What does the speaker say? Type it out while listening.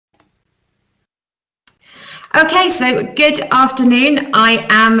Okay, so good afternoon. I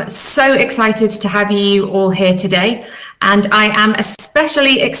am so excited to have you all here today, and I am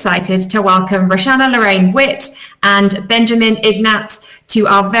especially excited to welcome Roxanna-Lorraine Witt and Benjamin Ignac to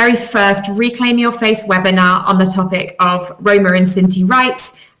our very first Reclaim Your Face webinar on the topic of Roma and Sinti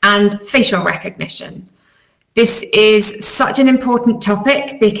rights and facial recognition. This is such an important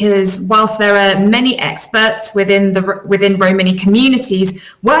topic because whilst there are many experts within Romani communities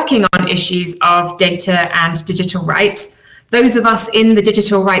working on issues of data and digital rights, those of us in the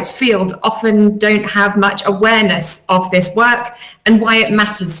digital rights field often don't have much awareness of this work and why it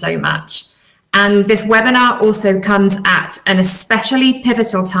matters so much. And this webinar also comes at an especially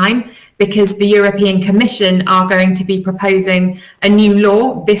pivotal time because the European Commission are going to be proposing a new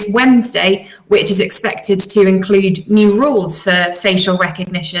law this Wednesday, which is expected to include new rules for facial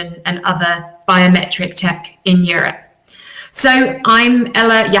recognition and other biometric tech in Europe. So I'm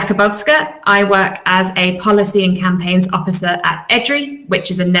Ella Jakubowska. I work as a policy and campaigns officer at EDRi,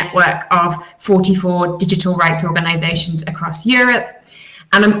 which is a network of 44 digital rights organizations across Europe.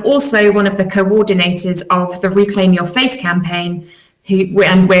 And I'm also one of the coordinators of the Reclaim Your Face campaign,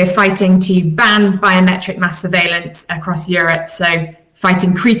 and we're fighting to ban biometric mass surveillance across Europe. So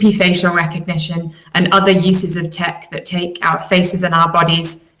fighting creepy facial recognition and other uses of tech that take our faces and our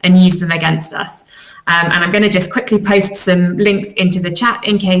bodies and use them against us. And I'm going to just quickly post some links into the chat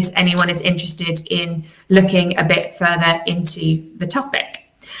in case anyone is interested in looking a bit further into the topic.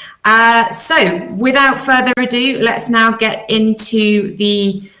 So without further ado, let's now get into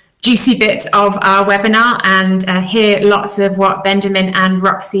the juicy bits of our webinar and hear lots of what Benjamin and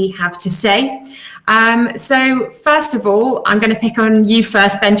Roxy have to say. So first of all, I'm going to pick on you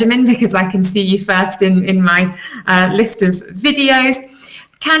first, Benjamin, because I can see you first in my list of videos.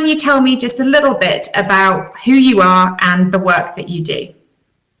 Can you tell me just a little bit about who you are and the work that you do?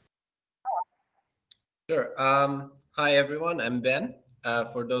 Sure. Hi, everyone. I'm Ben.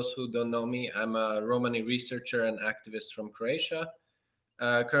 For those who don't know me, I'm a Romani researcher and activist from Croatia.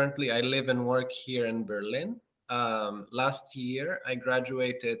 Currently, I live and work here in Berlin. Last year, I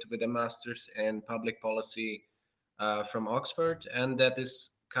graduated with a master's in public policy from Oxford, and that is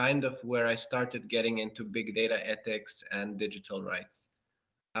kind of where I started getting into big data ethics and digital rights.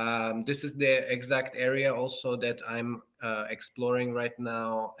 This is the exact area also that I'm exploring right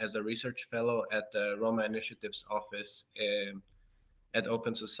now as a research fellow at the Roma Initiatives Office at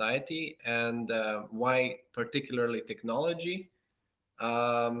Open Society. And why particularly technology?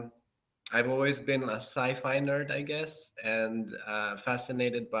 I've always been a sci-fi nerd, I guess, and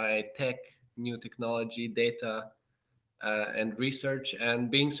fascinated by tech, new technology, data, and research.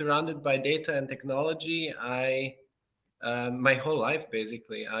 And being surrounded by data and technology, my whole life,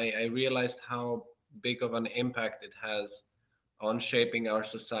 basically, I realized how big of an impact it has on shaping our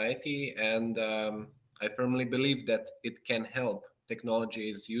society. And I firmly believe that it can help. Technology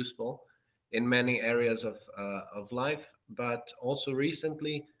is useful in many areas of life, but also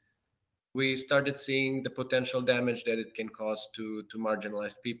recently we started seeing the potential damage that it can cause to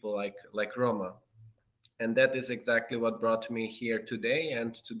marginalized people like Roma. And that is exactly what brought me here today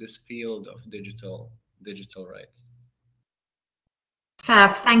and to this field of digital rights.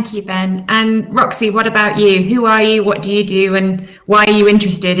 Fab, thank you, Ben. And Roxy, what about you? Who are you? What do you do? And why are you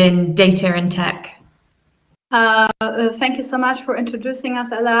interested in data and tech? Thank you so much for introducing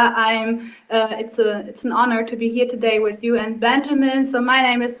us, Ella. It's an honor to be here today with you and Benjamin. So my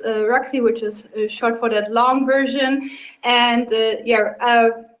name is Roxy, which is short for that long version. And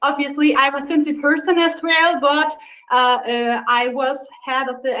obviously I'm a Sinti person as well, but I was head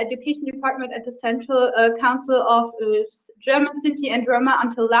of the education department at the Central Council of German Sinti and Roma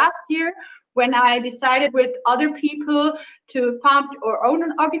until last year, when I decided with other people to found our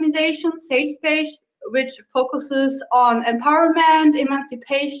own organization, Safe Space, which focuses on empowerment,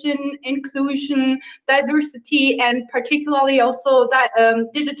 emancipation, inclusion, diversity, and particularly also that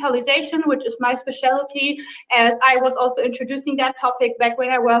digitalization, which is my specialty, as I was also introducing that topic back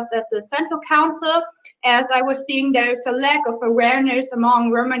when I was at the Central Council, as I was seeing there's a lack of awareness among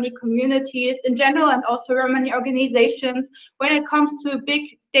Romani communities in general and also Romani organizations when it comes to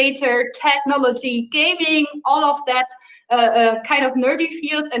big data, technology, gaming, all of that kind of nerdy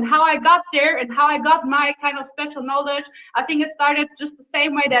fields. And how I got there and how I got my kind of special knowledge, I think it started just the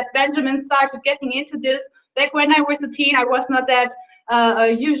same way that Benjamin started getting into this. Back when I was a teen, I was not that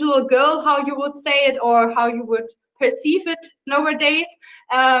usual girl, how you would say it, or how you would perceive it nowadays.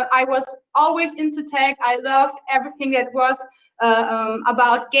 I was always into tech. I loved everything that was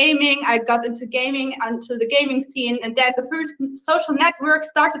about gaming. I got into gaming, into the gaming scene, and then the first social networks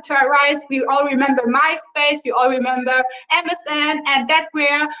started to arise. We all remember MySpace, we all remember MSN, and that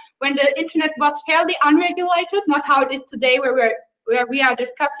were when the internet was fairly unregulated, not how it is today, where we are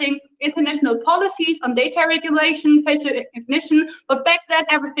discussing international policies on data regulation, facial recognition. But back then,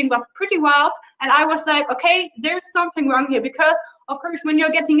 everything was pretty wild, and I was like, okay, there's something wrong here, because of course, when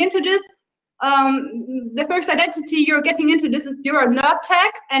you're getting into this, the first identity you're getting into this is you're a nerd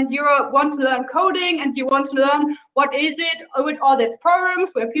tech, and you want to learn coding, and you want to learn what is it with all that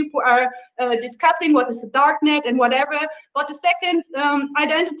forums where people are discussing what is the darknet and whatever. But the second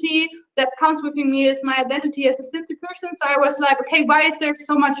identity that comes with me is my identity as a Sinti person. So I was like, okay, why is there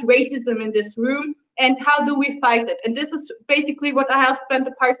so much racism in this room, and how do we fight it? And this is basically what I have spent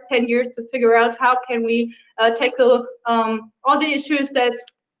the past 10 years to figure out. How can we tackle all the issues that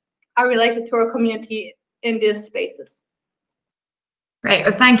are related to our community in these spaces. Great.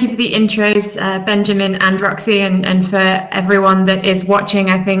 Well, thank you for the intros, Benjamin and Roxy, and for everyone that is watching.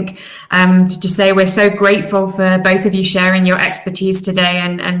 I think to just say we're so grateful for both of you sharing your expertise today,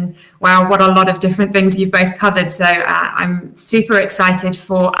 and wow, what a lot of different things you've both covered. So I'm super excited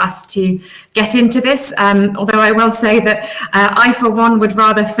for us to get into this. Although I will say that I, for one, would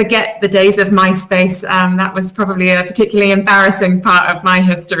rather forget the days of MySpace. That was probably a particularly embarrassing part of my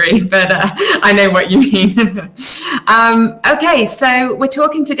history, but I know what you mean. Okay, so we're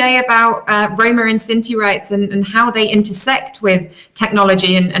talking today about Roma and Sinti rights and how they intersect with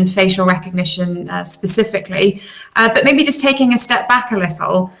technology and facial recognition specifically. But maybe just taking a step back a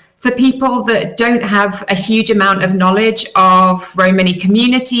little, for people that don't have a huge amount of knowledge of Romani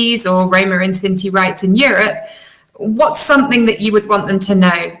communities or Roma and Sinti rights in Europe, what's something that you would want them to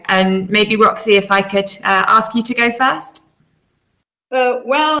know? And maybe, Roxy, if I could ask you to go first.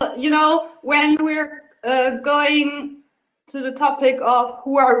 Well, you know, when we're going to the topic of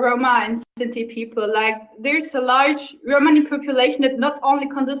who are Roma and Sinti people, like there's a large Romani population that not only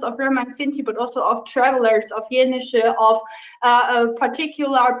consists of Roma and Sinti, but also of travelers, of Yenische, of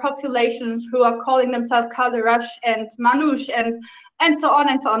particular populations who are calling themselves Kalerash and Manush, and so on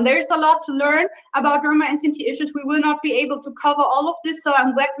and so on. There's a lot to learn about Roma and Sinti issues. We will not be able to cover all of this, so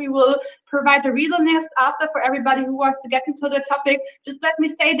I'm glad we will provide a reader list after for everybody who wants to get into the topic. Just let me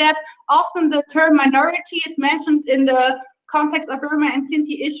say that often the term minority is mentioned in the context of Roma and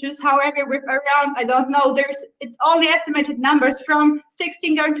Sinti issues. However, with around, I don't know, it's only estimated numbers from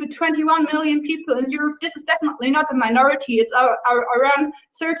 16 going to 21 million people in Europe. This is definitely not a minority. It's around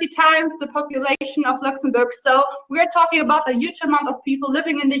 30 times the population of Luxembourg. So we're talking about a huge amount of people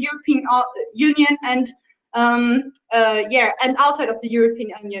living in the European Union and yeah, and outside of the European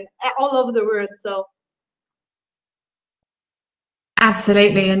Union, all over the world. So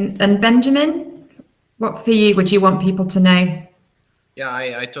absolutely. And Benjamin, what for you would you want people to know? Yeah,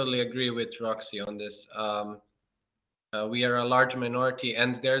 I totally agree with Roxy on this. We are a large minority,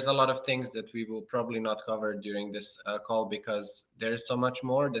 and there's a lot of things that we will probably not cover during this call because there's so much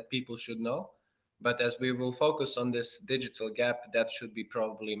more that people should know. But as we will focus on this digital gap, that should be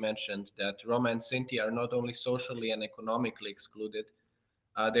probably mentioned, that Roma and Sinti are not only socially and economically excluded,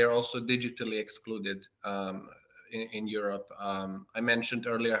 they're also digitally excluded in Europe. I mentioned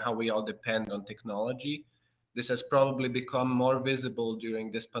earlier how we all depend on technology. This has probably become more visible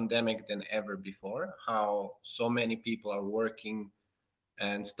during this pandemic than ever before, how so many people are working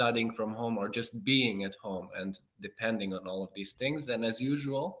and studying from home or just being at home and depending on all of these things. And as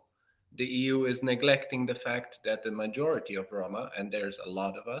usual, the EU is neglecting the fact that the majority of Roma, and there's a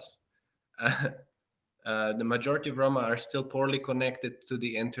lot of us, the majority of Roma are still poorly connected to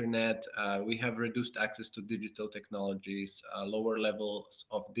the internet. We have reduced access to digital technologies, lower levels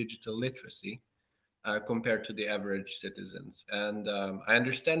of digital literacy compared to the average citizens. And I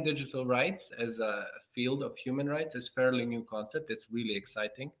understand digital rights as a field of human rights is a fairly new concept. It's really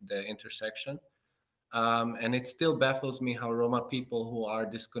exciting, the intersection. And it still baffles me how Roma people who are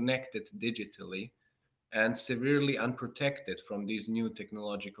disconnected digitally and severely unprotected from these new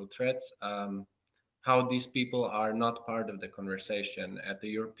technological threats, how these people are not part of the conversation at the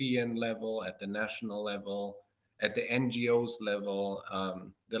European level, at the national level, at the NGOs level.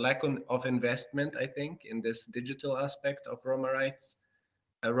 The lack of investment, I think, in this digital aspect of Roma rights,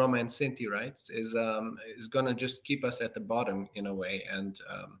 Roma and Sinti rights, is going to just keep us at the bottom in a way.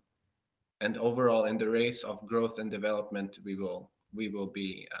 And overall, in the race of growth and development, we will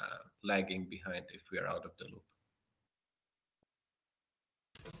be lagging behind if we are out of the loop.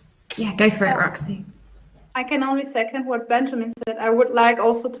 Yeah, go for it, Roxy. I can only second what Benjamin said. I would like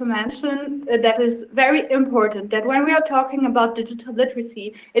also to mention that is very important that when we are talking about digital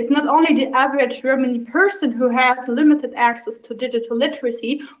literacy, it's not only the average Romani person who has limited access to digital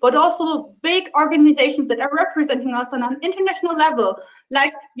literacy, but also big organizations that are representing us on an international level.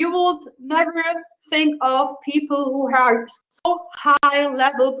 Like, you would never think of people who are so high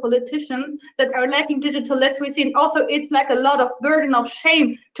level politicians that are lacking digital literacy, and also it's like a lot of burden of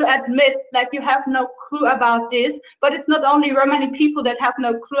shame to admit like you have no clue about this. But it's not only Romani people that have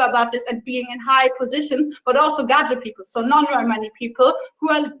no clue about this and being in high positions, but also Gadget people, so non-Romani people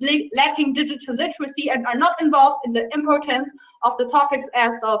who are lacking digital literacy and are not involved in the importance of the topics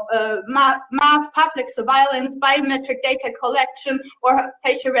as of mass public surveillance, biometric data collection, or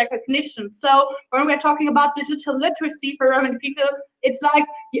facial recognition. So when we're talking about digital literacy for Romani people, it's like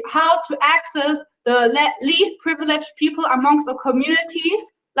how to access the least privileged people amongst our communities,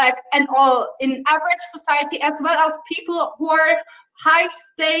 like, and all in average society, as well as people who are high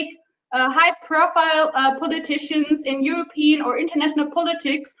stake, high profile politicians in European or international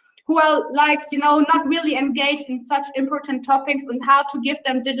politics, who are like, you know, not really engaged in such important topics, and how to give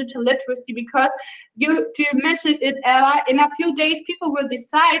them digital literacy, because you mentioned it, Ella, in a few days people will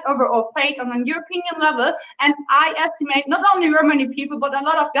decide over our fate on a European level, and I estimate not only Romani people but a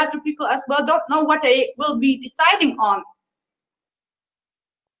lot of Gadget people as well don't know what they will be deciding on.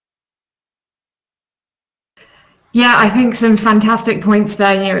 Yeah, I think some fantastic points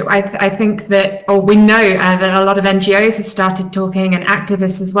there. You know, I think that, or we know that a lot of NGOs have started talking, and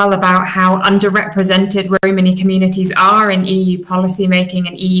activists as well, about how underrepresented Romani communities are in EU policy making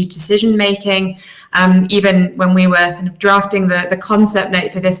and EU decision making. Even when we were kind of drafting the concept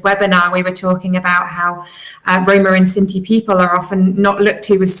note for this webinar, we were talking about how Roma and Sinti people are often not looked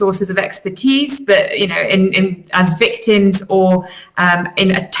to as sources of expertise, but, you know, in as victims, or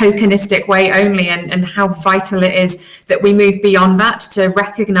in a tokenistic way only, and how vital it is that we move beyond that to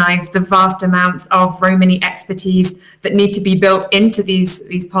recognise the vast amounts of Romani expertise that need to be built into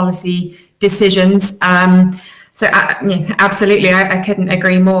these policy decisions. So yeah, absolutely, I couldn't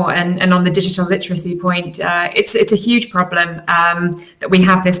agree more. And on the digital literacy point, it's a huge problem that we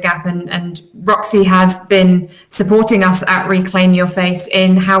have this gap, and Roxy has been supporting us at Reclaim Your Face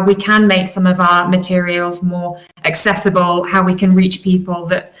in how we can make some of our materials more accessible, how we can reach people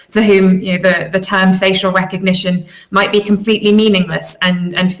that for whom, you know, the term facial recognition might be completely meaningless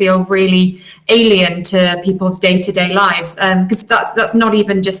and feel really alien to people's day-to-day lives, because that's not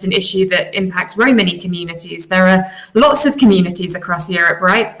even just an issue that impacts Romani communities. There are lots of communities across Europe,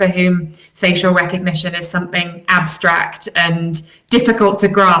 right, for whom facial recognition is something abstract and difficult to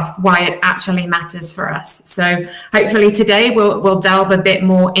grasp why it actually matters for us. So hopefully today we'll delve a bit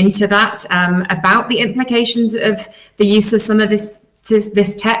more into that, about the implications of the use of some of this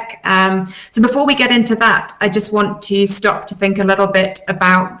tech. So before we get into that, I just want to stop to think a little bit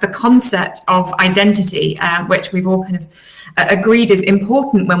about the concept of identity, which we've all kind of agreed is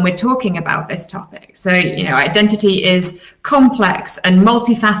important when we're talking about this topic. So, you know, identity is complex and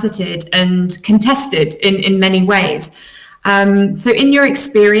multifaceted and contested in many ways. So in your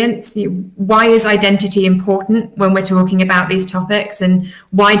experience, why is identity important when we're talking about these topics, and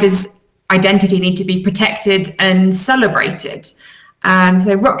why does identity need to be protected and celebrated?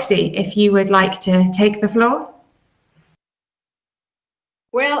 So Roxy, if you would like to take the floor.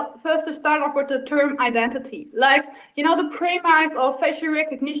 Well, first to start off with the term identity. Like, you know, the premise of facial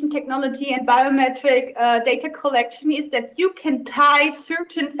recognition technology and biometric data collection is that you can tie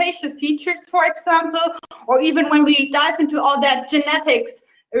certain facial features, for example, or even when we dive into all that genetics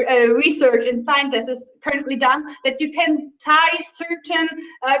research and science that is currently done, that you can tie certain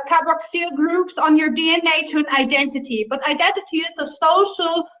carboxyl groups on your DNA to an identity. But identity is a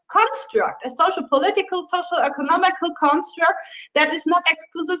social construct, a social, political, social, economical construct that is not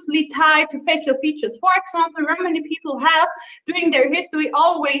exclusively tied to facial features. For example, Romani people have, during their history,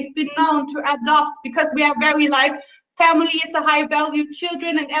 always been known to adopt, because we are very like, family is a high value,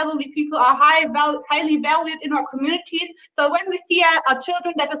 children and elderly people are highly valued in our communities. So when we see a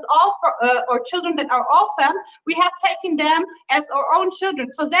children that is or children that are orphaned, we have taken them as our own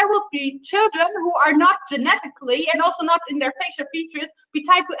children. So there will be children who are not genetically and also not in their facial features be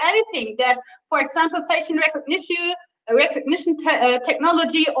tied to anything that, for example, facial recognition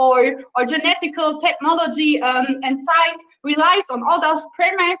technology or genetical technology and science relies on. All those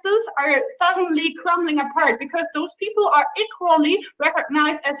premises are suddenly crumbling apart, because those people are equally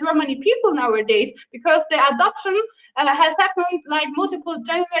recognized as Romani people nowadays, because the adoption has happened like multiple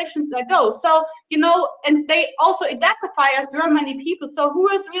generations ago. So, you know, and they also identify as Romani people. So who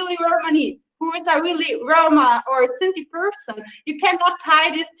is really Romani? who is a really Roma or Sinti person. You cannot tie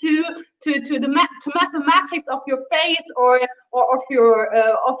this to mathematics of your face or of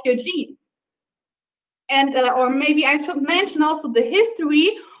your genes. And or maybe I should mention also the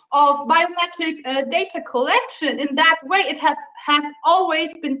history of biometric data collection. In that way, it has always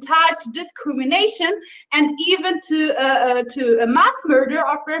been tied to discrimination and even to a mass murder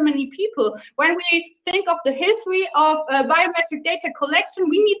of very many people. When we think of the history of biometric data collection,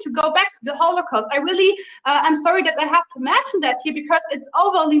 we need to go back to the Holocaust. I really, I'm sorry that I have to mention that here because it's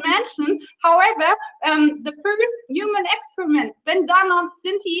overly mentioned. However, the first human experiments been done on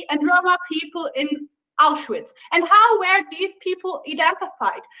Sinti and Roma people in Auschwitz. And how were these people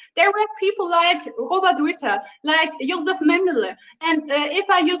identified? There were people like Robert Witter, like Josef Mendele, and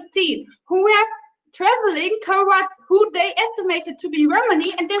Eva Justin, who were traveling towards who they estimated to be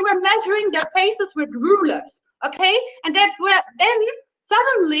Romani, and they were measuring their faces with rulers. Okay, and that were then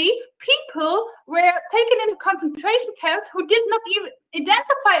suddenly people were taken into concentration camps who did not even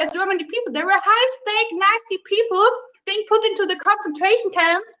identify as Romani people. They were high-stake Nazi people being put into the concentration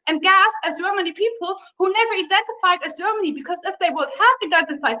camps and gassed as Romani people who never identified as Romani, because if they would have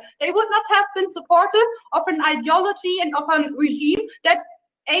identified, they would not have been supportive of an ideology and of a regime that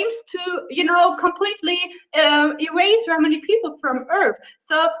aims to, you know, completely erase Romani people from Earth.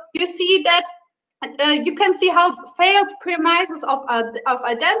 So you see that you can see how failed premises of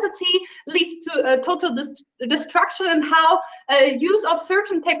identity leads to total destruction, and how use of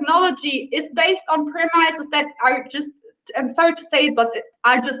certain technology is based on premises that are just, I'm sorry to say it, but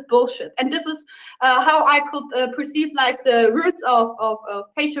are just bullshit. And this is how I could perceive like the roots of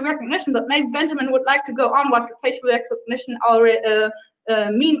facial recognition. But maybe Benjamin would like to go on what facial recognition already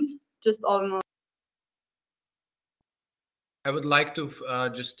means, just all in all. I would like to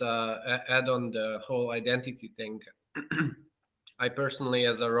just add on the whole identity thing. I personally,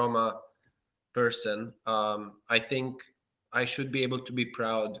 as a Roma person, I think I should be able to be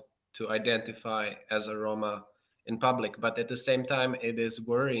proud to identify as a Roma in public. But at the same time, it is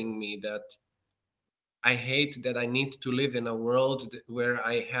worrying me that I hate that I need to live in a world where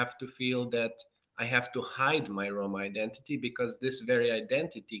I have to feel that I have to hide my Roma identity, because this very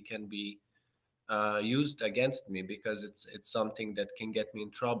identity can be used against me, because it's something that can get me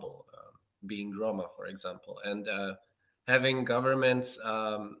in trouble, being Roma, for example. And having governments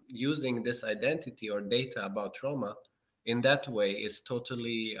using this identity or data about Roma in that way is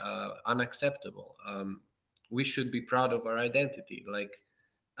totally unacceptable. We should be proud of our identity. Like,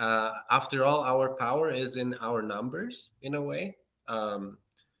 after all, our power is in our numbers, in a way.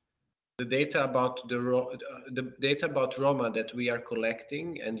 The data about the data about Roma that we are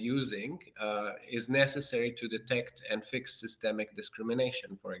collecting and using is necessary to detect and fix systemic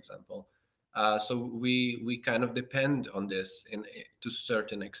discrimination, for example. So we kind of depend on this to a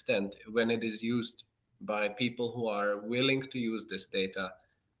certain extent when it is used by people who are willing to use this data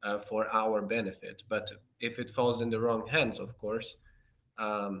for our benefit. But if it falls in the wrong hands, of course,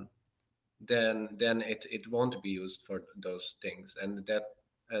 then it won't be used for those things. And that,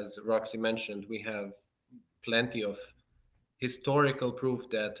 as Roxy mentioned, we have plenty of historical proof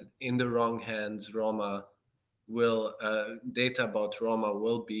that in the wrong hands, Roma will data about Roma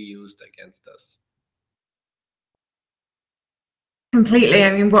will be used against us. Completely.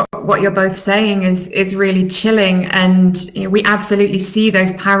 I mean, what you're both saying is really chilling, and you know, we absolutely see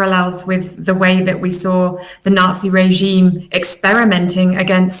those parallels with the way that we saw the Nazi regime experimenting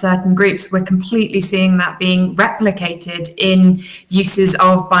against certain groups. We're completely seeing that being replicated in uses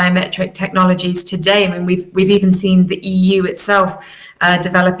of biometric technologies today. I mean, we've even seen the EU itself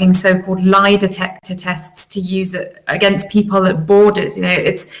developing so-called lie detector tests to use it against people at borders. You know,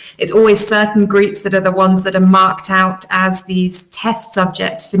 it's always certain groups that are the ones that are marked out as these test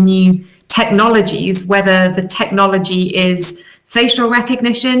subjects for new technologies, whether the technology is facial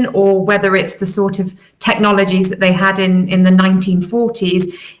recognition or whether it's the sort of technologies that they had in the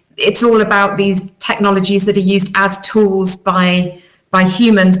 1940s. It's all about these technologies that are used as tools by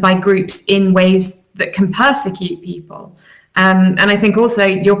humans, by groups, in ways that can persecute people. And I think also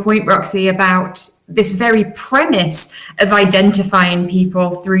your point, Roxy, about this very premise of identifying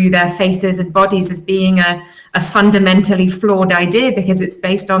people through their faces and bodies as being a fundamentally flawed idea, because it's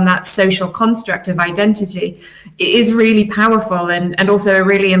based on that social construct of identity, it is really powerful and also a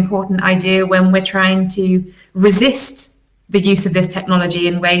really important idea when we're trying to resist the use of this technology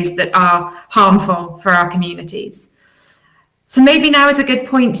in ways that are harmful for our communities. So maybe now is a good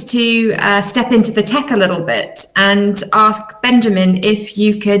point to step into the tech a little bit and ask Benjamin if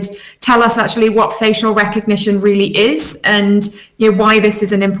you could tell us actually what facial recognition really is and, you know, why this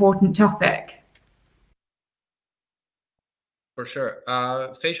is an important topic. For sure.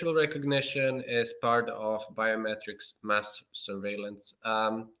 Facial recognition is part of biometrics mass surveillance.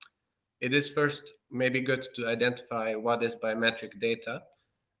 It is first maybe good to identify what is biometric data.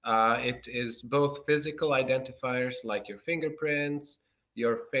 It is both physical identifiers like your fingerprints,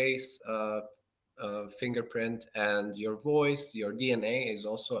 your face fingerprint, and your voice. Your DNA is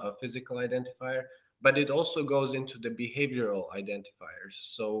also a physical identifier, but it also goes into the behavioral identifiers.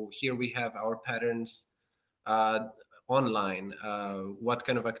 So here we have our patterns online, what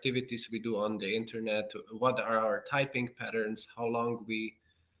kind of activities we do on the internet, what are our typing patterns, how long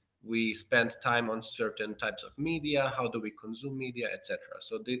we spend time on certain types of media, how do we consume media, etc.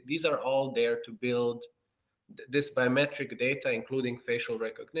 So these are all there to build this biometric data, including facial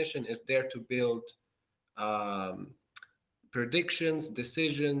recognition, is there to build predictions,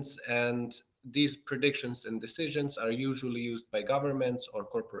 decisions, and these predictions and decisions are usually used by governments or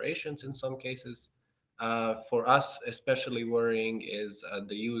corporations in some cases. For us, especially worrying is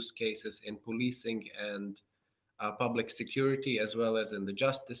the use cases in policing and public security, as well as in the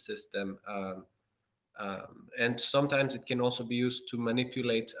justice system. And sometimes it can also be used to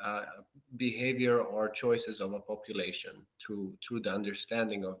manipulate behavior or choices of a population through the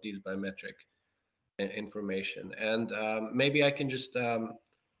understanding of these biometric information. And maybe I can just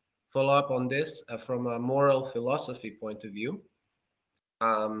follow up on this from a moral philosophy point of view.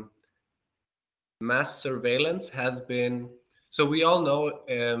 Mass surveillance has been, so we all know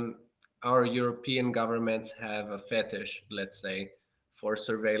our European governments have a fetish, let's say, for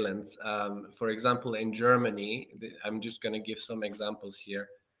surveillance. For example, in Germany, I'm just going to give some examples here.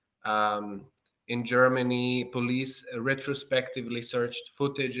 In Germany, police retrospectively searched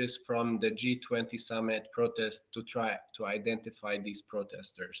footages from the G20 summit protest to try to identify these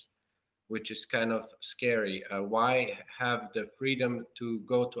protesters, which is kind of scary. Why have the freedom to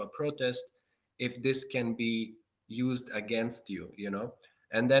go to a protest if this can be used against you, you know?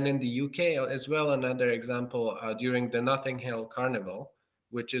 And then in the UK as well, another example, during the Notting Hill Carnival,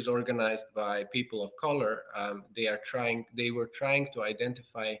 which is organized by people of color, they were trying to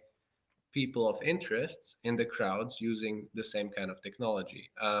identify people of interests in the crowds using the same kind of technology.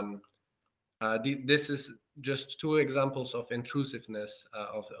 This is just two examples of intrusiveness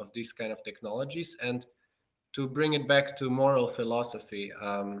of these kind of technologies. And to bring it back to moral philosophy,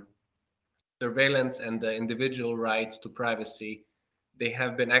 surveillance and the individual rights to privacy, they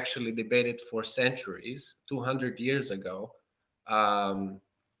have been actually debated for centuries. 200 years ago, the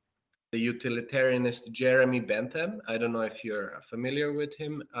utilitarianist Jeremy Bentham, I don't know if you're familiar with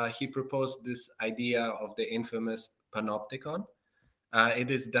him, he proposed this idea of the infamous panopticon.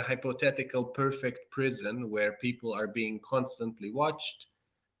 It is the hypothetical perfect prison where people are being constantly watched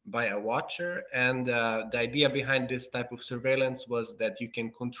by a watcher. And the idea behind this type of surveillance was that you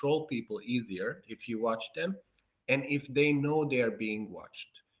can control people easier if you watch them and if they know they are being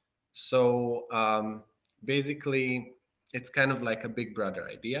watched. So basically, it's kind of like a big brother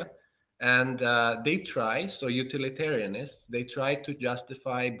idea. And they try, so utilitarianists, they try to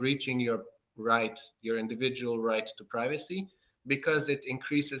justify breaching your right, your individual right to privacy, because it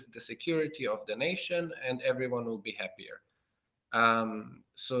increases the security of the nation and everyone will be happier.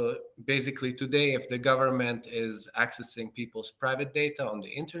 So basically today, if the government is accessing people's private data on the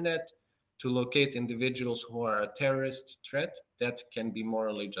internet to locate individuals who are a terrorist threat, that can be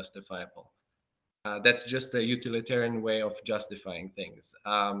morally justifiable. That's just a utilitarian way of justifying things.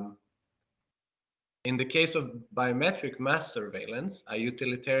 In the case of biometric mass surveillance, a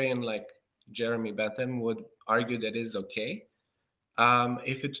utilitarian like Jeremy Bentham would argue that it is okay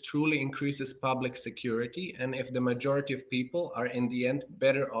if it truly increases public security and if the majority of people are in the end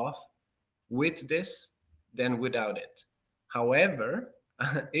better off with this than without it. However,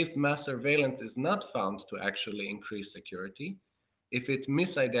 if mass surveillance is not found to actually increase security, if it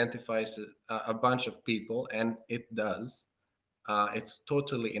misidentifies a bunch of people, and it does, it's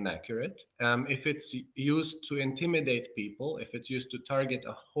totally inaccurate. If it's used to intimidate people, if it's used to target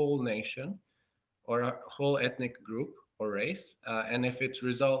a whole nation or a whole ethnic group or race, and if it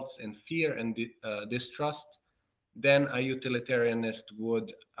results in fear and distrust, then a utilitarianist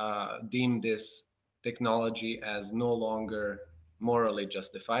would deem this technology as no longer morally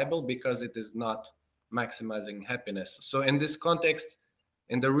justifiable because it is not maximizing happiness. So in this context,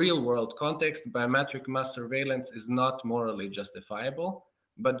 in the real world context, biometric mass surveillance is not morally justifiable.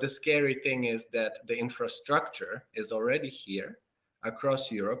 But the scary thing is that the infrastructure is already here across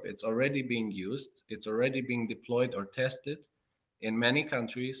Europe. It's already being used. It's already being deployed or tested in many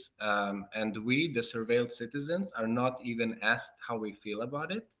countries. And we, the surveilled citizens, are not even asked how we feel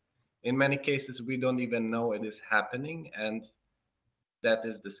about it. In many cases, we don't even know it is happening. And that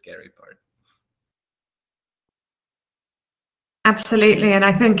is the scary part. Absolutely, and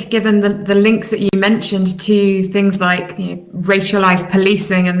I think given the links that you mentioned to things like racialized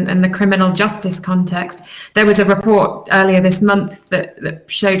policing and the criminal justice context, there was a report earlier this month that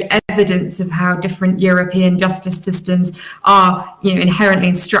showed evidence of how different European justice systems are inherently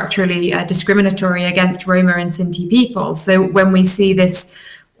and structurally discriminatory against Roma and Sinti people. So when we see this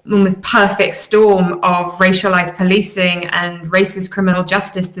almost perfect storm of racialized policing and racist criminal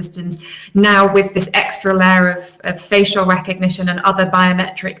justice systems, now with this extra layer of facial recognition and other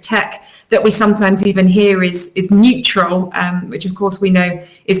biometric tech that we sometimes even hear is neutral, which of course we know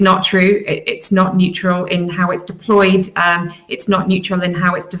is not true. It's not neutral in how it's deployed. It's not neutral in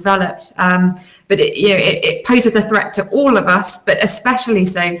how it's developed. But it poses a threat to all of us, but especially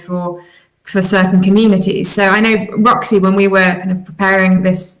so for certain communities. So I know, Roxy, when we were kind of preparing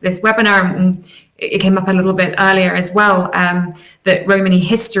this webinar, and it came up a little bit earlier as well, that Romani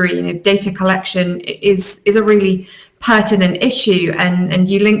history, data collection is a really pertinent issue, and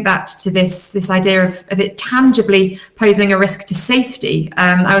you link that to this idea of it tangibly posing a risk to safety.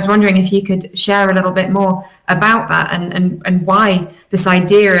 I was wondering if you could share a little bit more about that and why this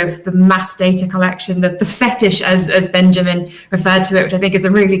idea of the mass data collection, the fetish as Benjamin referred to it, which I think is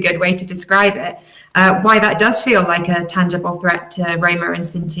a really good way to describe it, why that does feel like a tangible threat to Roma and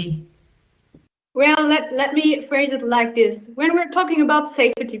Sinti. Well, let me phrase it like this. When we're talking about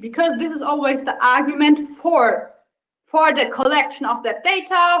safety, because this is always the argument for the collection of that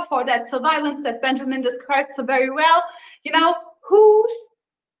data, for that surveillance that Benjamin described so very well,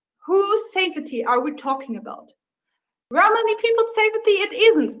 whose safety are we talking about? Romani people's safety, it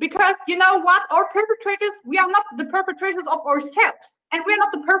isn't, because you know what? Our perpetrators, we are not the perpetrators of ourselves. And we're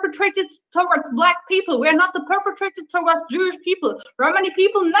not the perpetrators towards Black people. We're not the perpetrators towards Jewish people. Romani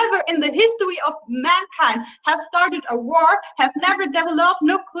people never in the history of mankind have started a war, have never developed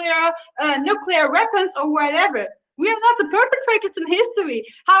nuclear weapons or whatever. We are not the perpetrators in history.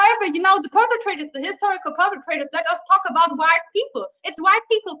 However, the perpetrators, the historical perpetrators, let us talk about white people. It's white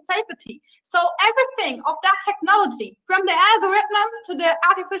people's safety. So everything of that technology, from the algorithms to the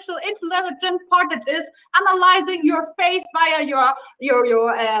artificial intelligence part that is analyzing your face via your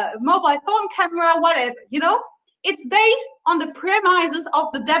mobile phone camera, whatever, it's based on the premises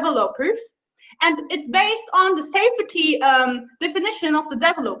of the developers. And it's based on the safety definition of the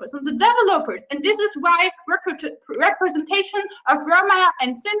developers. And this is why representation of Roma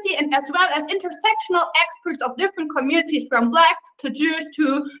and Sinti, and as well as intersectional experts of different communities, from Black to Jewish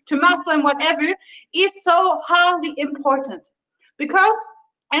to Muslim, whatever, is so highly important. Because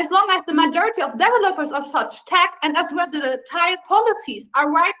as long as the majority of developers of such tech, and as well the entire policies,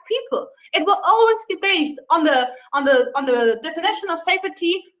 are white people, it will always be based on the definition of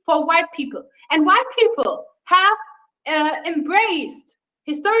safety for white people. And white people have embraced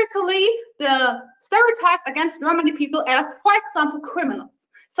historically the stereotypes against Romani people as, for example, criminals.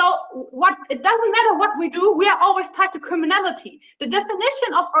 So it doesn't matter what we do, we are always tied to criminality. The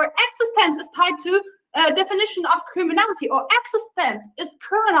definition of our existence is tied to definition of criminality, or existence is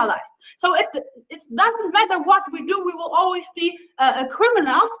criminalized. So it doesn't matter what we do, we will always be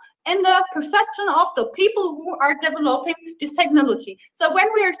criminals in the perception of the people who are developing this technology. So when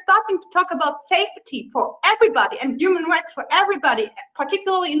we are starting to talk about safety for everybody and human rights for everybody,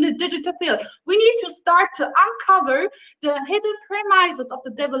 particularly in the digital field, we need to start to uncover the hidden premises of the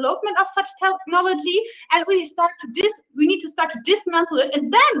development of such technology, and we need to start to dismantle it,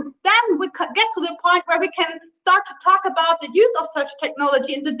 and then we get to the point where we can start to talk about the use of such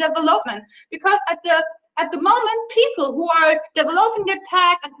technology in the development. Because at the moment, people who are developing their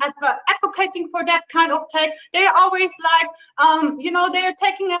tech and advocating for that kind of tech, they are always like, they are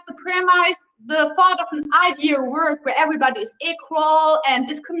taking as a premise the thought of an ideal world where everybody is equal and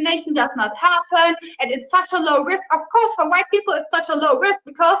discrimination does not happen, and it's such a low risk. Of course, for white people, it's such a low risk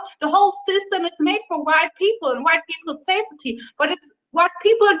because the whole system is made for white people and white people's safety. But it's white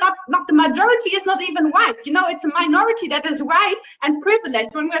people, not the majority is not even white. It's a minority that is white and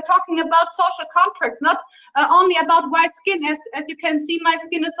privileged. When we're talking about social contracts, not only about white skin, as you can see, my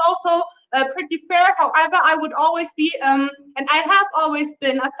skin is also pretty fair. However, I would always be, and I have always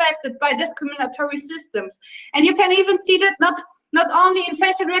been affected by discriminatory systems. And you can even see that not only in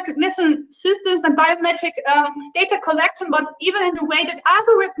facial recognition systems and biometric data collection, but even in the way that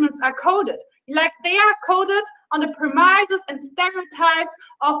algorithms are coded. Like, they are coded on the premises and stereotypes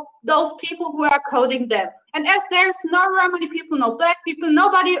of those people who are coding them. And as there's no Romani people, no Black people,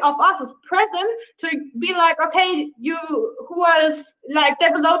 nobody of us is present to be like, okay, you who was like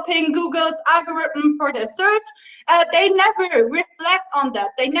developing Google's algorithm for their search, they never reflect on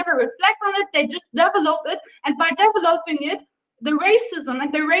that. They never reflect on it. They just develop it. And by developing it, the racism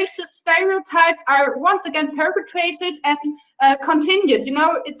and the racist stereotypes are once again perpetrated, and continued. You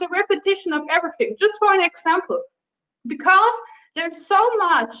know, it's a repetition of everything. Just for an example, because there's so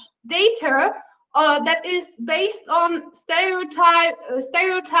much data that is based on stereotype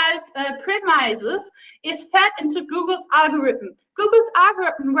premises is fed into Google's algorithm. Google's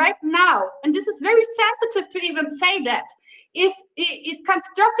algorithm right now, and this is very sensitive to even say that, is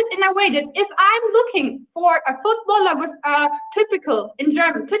constructed in a way that if I'm looking for a footballer with a typical, in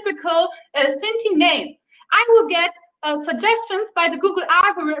German, typical Sinti name, I will get suggestions by the Google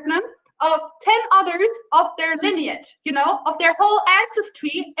algorithm of 10 others of their lineage, you know, of their whole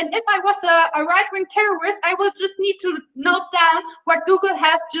ancestry. And if I was a right-wing terrorist, I will just need to note down what Google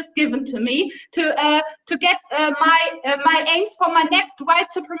has just given to me to get my aims for my next white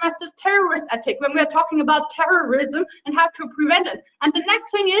supremacist terrorist attack when we're talking about terrorism and how to prevent it. And the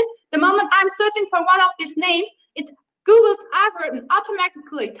next thing is, the moment I'm searching for one of these names, it's Google's algorithm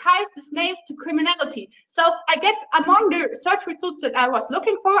automatically ties this name to criminality. So I get, among the search results that I was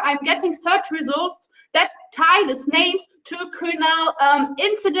looking for, I'm getting search results that tie these names to criminal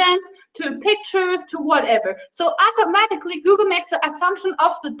incidents, to pictures, to whatever. So automatically Google makes an assumption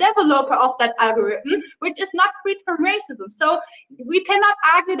of the developer of that algorithm, which is not free from racism. So we cannot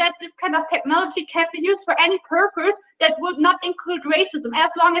argue that this kind of technology can be used for any purpose that would not include racism,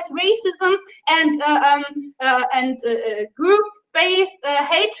 as long as racism and group-based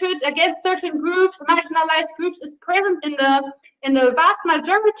hatred against certain groups, marginalized groups, is present in the vast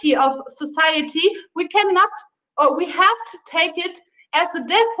majority of society. We cannot, or we have to take it as a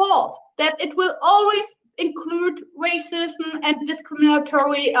default that it will always include racism and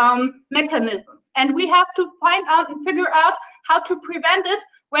discriminatory mechanisms. And we have to find out and figure out how to prevent it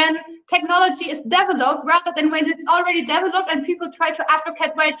when technology is developed, rather than when it's already developed and people try to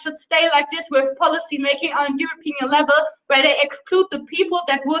advocate why it should stay like this with policy making on a European level, where they exclude the people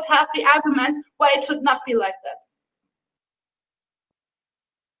that would have the arguments why it should not be like that.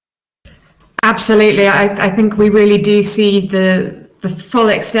 Absolutely. I think we really do see the full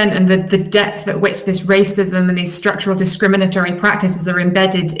extent and the depth at which this racism and these structural discriminatory practices are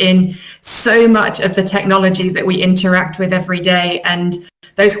embedded in so much of the technology that we interact with every day. And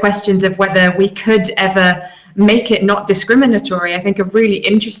those questions of whether we could ever make it not discriminatory, I think, are really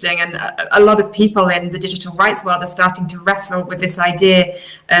interesting. And a lot of people in the digital rights world are starting to wrestle with this idea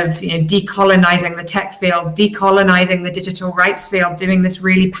of, decolonizing the tech field, decolonizing the digital rights field, doing this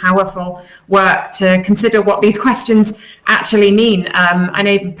really powerful work to consider what these questions actually mean. I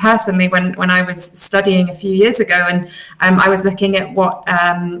know even personally, when I was studying a few years ago, and I was looking at what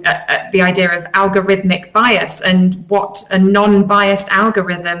at the idea of algorithmic bias and what a non-biased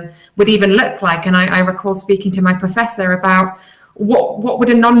algorithm would even look like. And I recall speaking to my professor about what would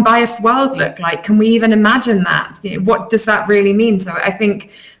a non-biased world look like? Can we even imagine that? What does that really mean? So I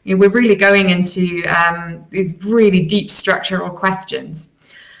think we're really going into these really deep structural questions.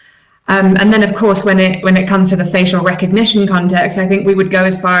 And then, of course, when it comes to the facial recognition context, I think we would go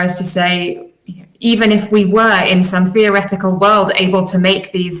as far as to say, even if we were in some theoretical world able to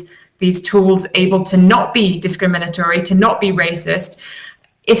make these tools able to not be discriminatory, to not be racist,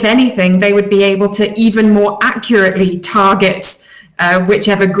 if anything, they would be able to even more accurately target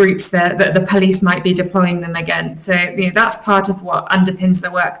whichever groups the police might be deploying them against. So that's part of what underpins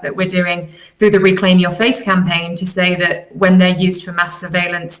the work that we're doing through the Reclaim Your Face campaign, to say that when they're used for mass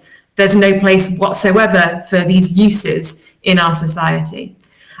surveillance, there's no place whatsoever for these uses in our society.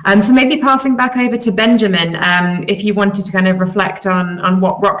 So maybe passing back over to Benjamin, if you wanted to kind of reflect on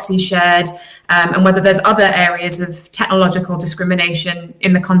what Roxy shared, and whether there's other areas of technological discrimination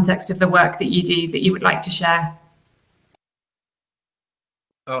in the context of the work that you do that you would like to share.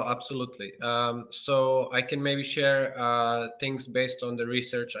 Oh, absolutely. So I can maybe share things based on the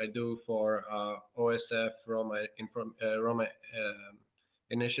research I do for OSF Roma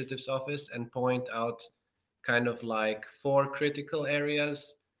Initiatives Office, and point out kind of like 4 critical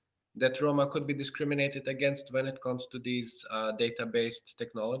areas that Roma could be discriminated against when it comes to these data-based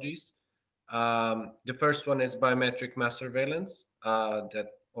technologies. The first one is biometric mass surveillance that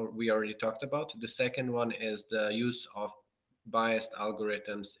we already talked about. The second one is the use of biased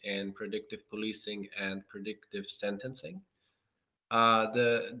algorithms in predictive policing and predictive sentencing.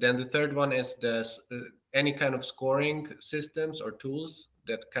 Then the third one is any kind of scoring systems or tools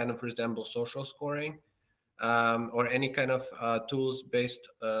that kind of resemble social scoring, or any kind of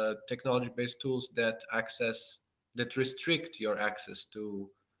technology-based tools that restrict your access to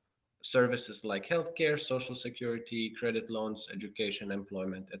services like healthcare, social security, credit loans, education,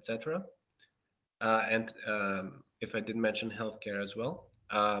 employment, etc. And if I did mention healthcare as well.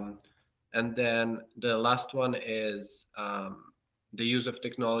 And then the last one is the use of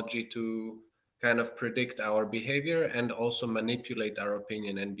technology to kind of predict our behavior and also manipulate our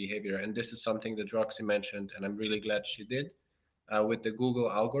opinion and behavior. And this is something that Roxy mentioned, and I'm really glad she did with the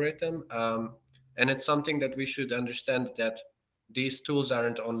Google algorithm. And it's something that we should understand, that these tools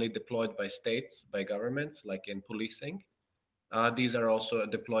aren't only deployed by states, by governments, like in policing. These are also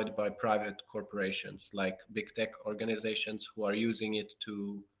deployed by private corporations, like big tech organizations, who are using it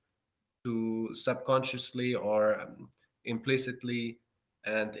to subconsciously or implicitly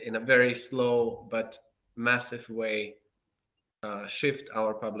and in a very slow but massive way shift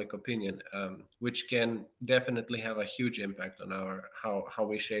our public opinion, which can definitely have a huge impact on our how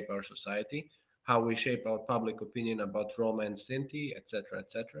we shape our society, how we shape our public opinion about Roma and Sinti, etc.,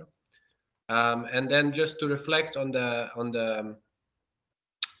 etc. And then just to reflect on the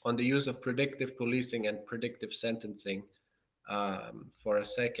use of predictive policing and predictive sentencing for a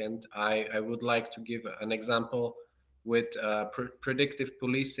second, I would like to give an example with predictive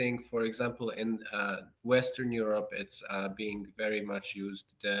policing. For example, in Western Europe, it's being very much used,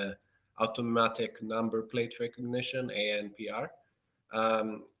 the automatic number plate recognition, ANPR,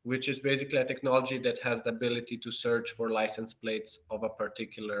 which is basically a technology that has the ability to search for license plates of a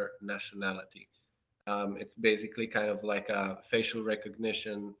particular nationality. It's basically kind of like a facial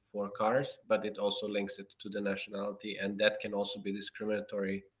recognition for cars, but it also links it to the nationality, and that can also be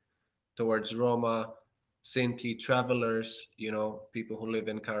discriminatory towards Roma, Sinti, travelers, you know, people who live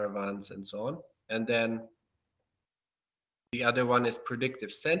in caravans and so on. And then the other one is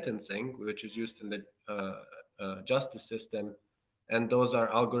predictive sentencing, which is used in the justice system. And those are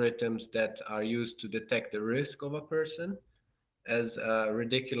algorithms that are used to detect the risk of a person. As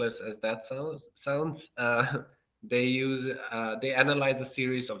ridiculous as that sounds, they analyze a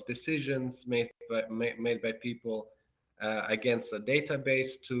series of decisions made by people against a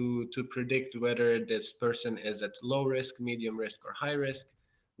database to predict whether this person is at low risk, medium risk, or high risk,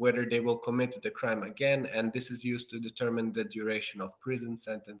 whether they will commit the crime again, and this is used to determine the duration of prison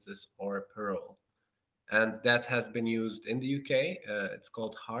sentences or parole. And that has been used in the UK. It's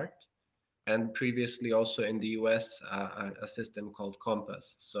called HART. And previously also in the US, a system called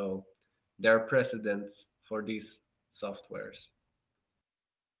Compass. So there are precedents for these softwares.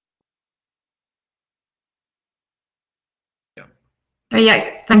 Yeah. Oh,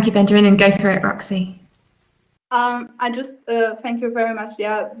 yeah, thank you, Benjamin, and go for it, Roxy. I just thank you very much.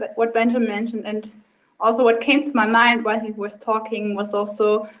 Yeah, what Benjamin mentioned, and also what came to my mind while he was talking was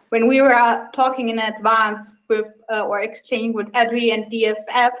also when we were talking in advance with or exchanging with EDRi and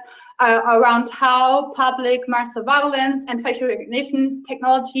DFF around how public mass surveillance and facial recognition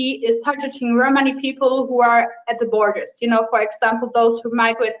technology is targeting Romani people who are at the borders. You know, for example, those who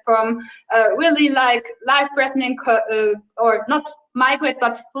migrate from really like life-threatening or not migrate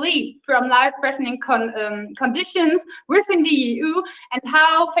but flee from life-threatening conditions within the EU, and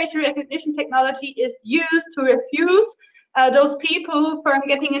how facial recognition technology is used to refuse those people from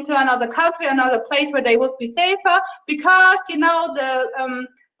getting into another country, another place where they would be safer, because, you know,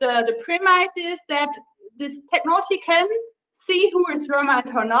 the premise is that this technology can see who is Roma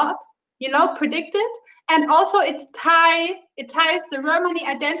or not, you know, predict it, and also it ties the Romani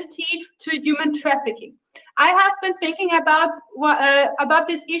identity to human trafficking. I have been thinking about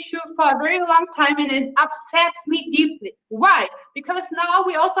this issue for a very long time, and it upsets me deeply. Why? Because now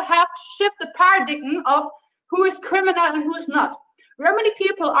we also have to shift the paradigm of who is criminal and who is not. Romani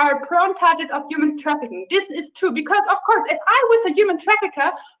people are a prone target of human trafficking. This is true because, of course, if I was a human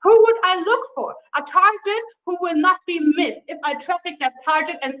trafficker, who would I look for? A target who will not be missed if I traffic that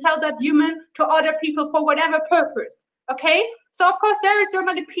target and sell that human to other people for whatever purpose. Okay? So, of course, there is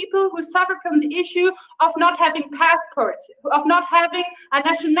Romani people who suffer from the issue of not having passports, of not having a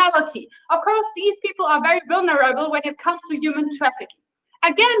nationality. Of course, these people are very vulnerable when it comes to human trafficking.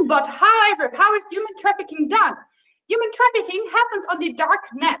 Again, but however, how is human trafficking done? Human trafficking happens on the dark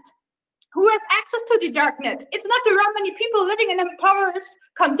net. Who has access to the dark net? It's not the Romani people living in impoverished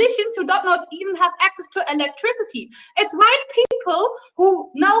conditions who do not even have access to electricity. It's white people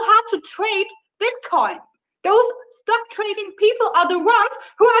who know how to trade Bitcoin. Those stock trading people are the ones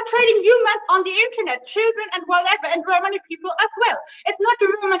who are trading humans on the internet, children and whatever, and Romani people as well. It's not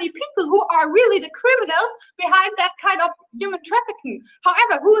the Romani people who are really the criminals behind that kind of human trafficking.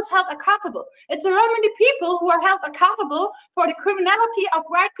 However, who is held accountable? It's the Romani people who are held accountable for the criminality of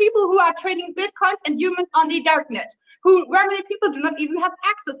white people who are trading Bitcoins and humans on the darknet, who Romani people do not even have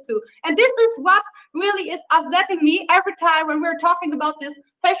access to. And this is what really is upsetting me every time when we're talking about this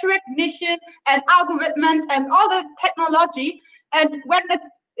facial recognition and algorithms and all the technology. And when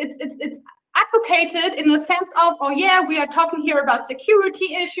it's advocated in the sense of, oh yeah, we are talking here about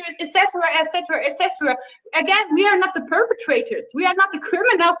security issues, etc., etc., etc. Again, we are not the perpetrators. We are not the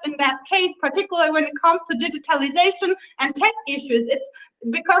criminals in that case, particularly when it comes to digitalization and tech issues. It's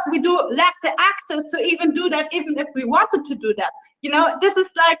because we do lack the access to even do that, even if we wanted to do that. You know, this is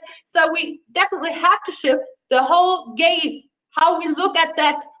like, so we definitely have to shift the whole gaze, how we look at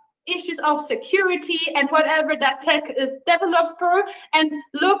that issues of security and whatever that tech is developed for, and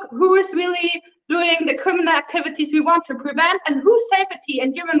look who is really doing the criminal activities we want to prevent, and whose safety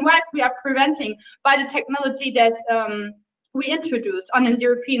and human rights we are preventing by the technology that we introduce on a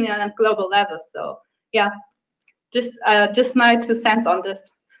European and global level. So yeah, just my 2 cents on this.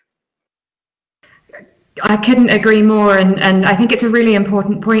 I couldn't agree more, and I think it's a really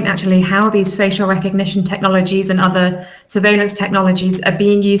important point, actually, how these facial recognition technologies and other surveillance technologies are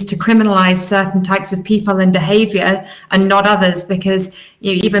being used to criminalize certain types of people and behavior and not others, because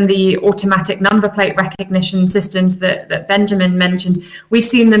even the automatic number plate recognition systems that Benjamin mentioned, we've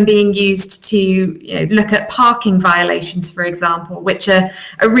seen them being used to look at parking violations, for example, which are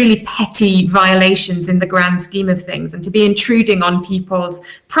really petty violations in the grand scheme of things, and to be intruding on people's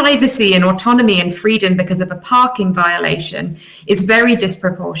privacy and autonomy and freedom because of a parking violation is very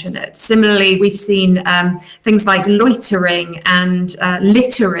disproportionate. Similarly, we've seen things like loitering and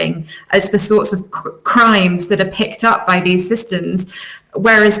littering as the sorts of crimes that are picked up by these systems,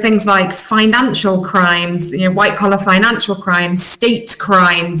 whereas things like financial crimes, white-collar financial crimes, state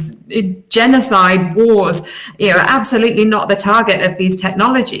crimes, genocide, wars, absolutely not the target of these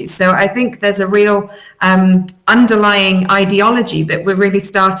technologies. So I think there's a real underlying ideology that we're really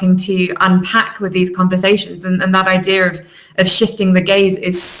starting to unpack with these conversations, and that idea of shifting the gaze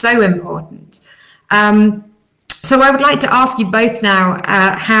is so important. So I would like to ask you both now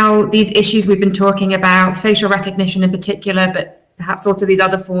how these issues we've been talking about, facial recognition in particular, but perhaps also these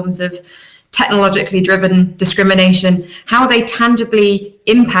other forms of technologically driven discrimination, how they tangibly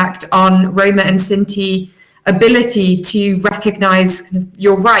impact on Roma and Sinti ability to recognize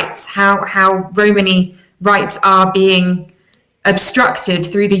your rights, how Romani rights are being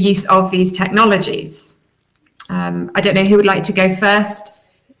obstructed through the use of these technologies. I don't know who would like to go first.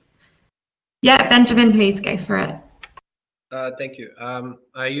 Yeah, Benjamin, please go for it. Thank you.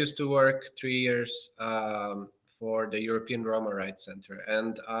 I used to work 3 years for the European Roma Rights Center,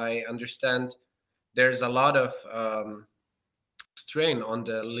 and I understand there's a lot of strain on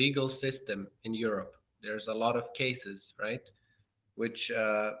the legal system in Europe. There's a lot of cases, right, which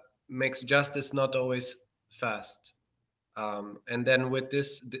makes justice not always fast. And then with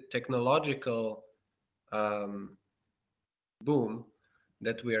this technological boom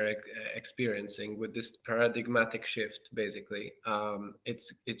that we are experiencing, with this paradigmatic shift, basically,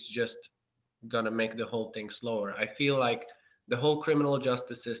 it's just gonna make the whole thing slower. I feel like the whole criminal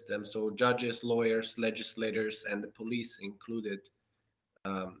justice system, so judges, lawyers, legislators, and the police included,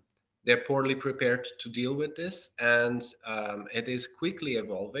 they're poorly prepared to deal with this, and it is quickly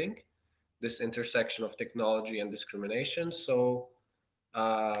evolving, this intersection of technology and discrimination. So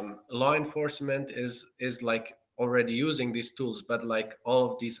law enforcement is like already using these tools, but like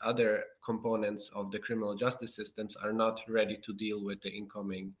all of these other components of the criminal justice systems are not ready to deal with the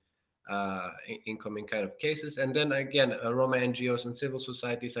incoming kind of cases. And then again, Roma NGOs and civil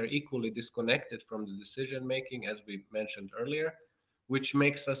societies are equally disconnected from the decision making, as we mentioned earlier, which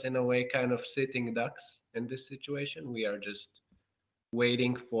makes us in a way kind of sitting ducks in this situation. We are just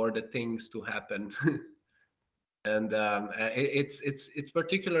waiting for the things to happen. And it's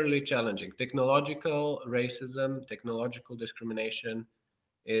particularly challenging. Technological racism, technological discrimination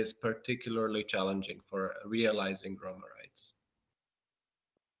is particularly challenging for realizing Roma rights.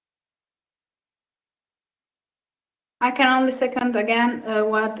 I can only second again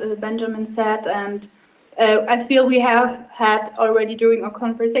what Benjamin said, and I feel we have had already during our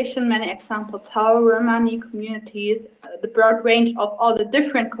conversation many examples how Romani communities, the broad range of all the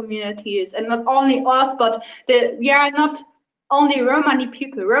different communities, and not only us, but we are not only Romani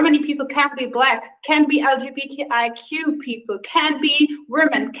people. Romani people can be Black, can be LGBTIQ people, can be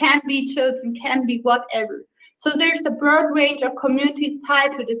women, can be children, can be whatever. So there's a broad range of communities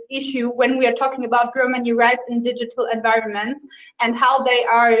tied to this issue when we are talking about Romani rights in digital environments and how they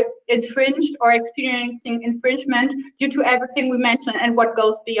are infringed or experiencing infringement due to everything we mentioned and what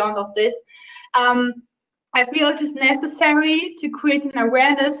goes beyond of this. I feel it is necessary to create an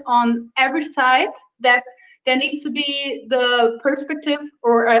awareness on every side that there needs to be the perspective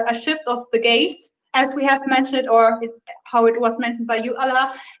or a shift of the gaze as we have mentioned, or how it was mentioned by you,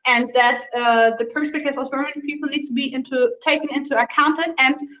 Allah, and that the perspective of Roma people needs to be taken into account,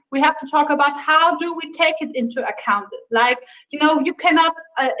 and we have to talk about how do we take it into account. Like, you know, you cannot.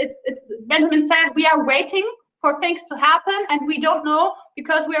 It's Benjamin said we are waiting for things to happen, and we don't know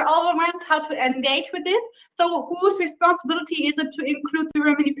because we are overwhelmed how to engage with it. So whose responsibility is it to include the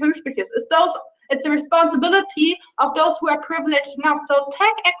Romani perspectives? It's the responsibility of those who are privileged now. So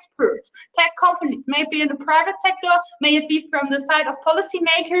tech experts, tech companies, maybe in the private sector, may it be from the side of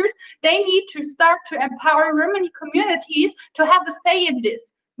policymakers, they need to start to empower Romani communities to have a say in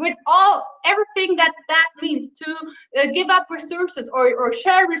this, with everything that means, to give up resources or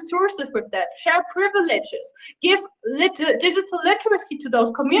share resources with that, share privileges, give digital literacy to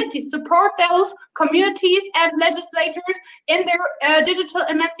those communities, support those communities and legislators in their digital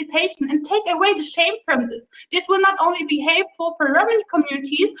emancipation, and take away the shame from this. This will not only be hateful for Romani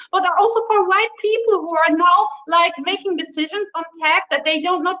communities, but also for white people who are now like making decisions on tech that they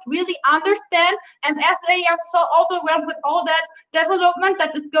don't not really understand, and as they are so overwhelmed with all that development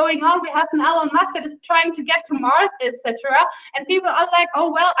that is going on, we have an Elon Musk that is trying to get to Mars, etc. And people are like,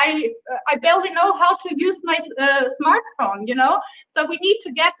 oh well, I barely know how to use my smartphone, you know. So we need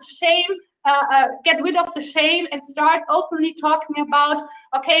to get get rid of the shame and start openly talking about,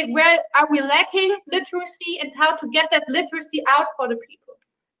 okay, where are we lacking literacy and how to get that literacy out for the people.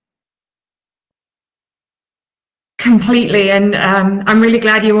 Completely, and I'm really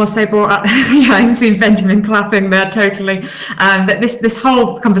glad you also brought up. Yeah, I can see Benjamin clapping there totally. But this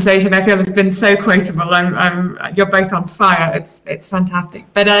whole conversation, I feel, has been so quotable. You're both on fire. It's fantastic.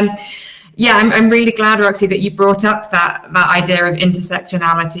 But yeah, I'm really glad, Roxy, that you brought up that idea of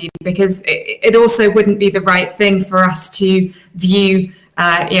intersectionality, because it also wouldn't be the right thing for us to view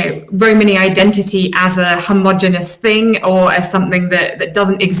Romani identity as a homogenous thing, or as something that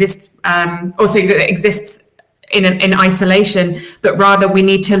doesn't exist, also that exists in isolation, but rather we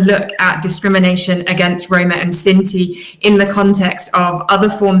need to look at discrimination against Roma and Sinti in the context of other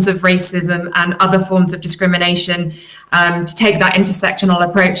forms of racism and other forms of discrimination, to take that intersectional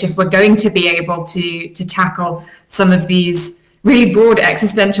approach if we're going to be able to tackle some of these really broad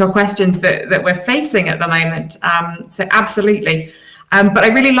existential questions that we're facing at the moment. So absolutely. But I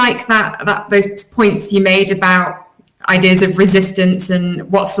really like that those points you made about ideas of resistance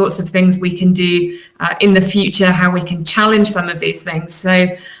and what sorts of things we can do in the future, how we can challenge some of these things. So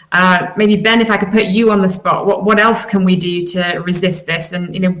maybe Ben, if I could put you on the spot, what else can we do to resist this?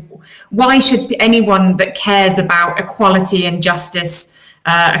 And why should anyone that cares about equality and justice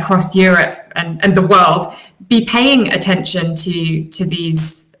across Europe and the world be paying attention to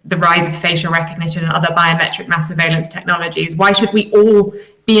the rise of facial recognition and other biometric mass surveillance technologies? Why should we all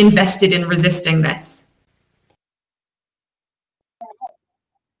be invested in resisting this?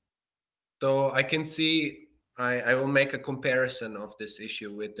 So I can see, I will make a comparison of this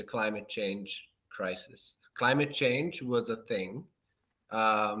issue with the climate change crisis. Climate change was a thing,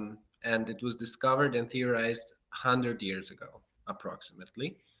 and it was discovered and theorized 100 years ago,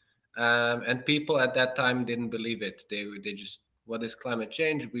 approximately. And people at that time didn't believe it. They just, what is climate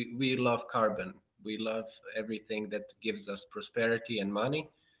change? We love carbon. We love everything that gives us prosperity and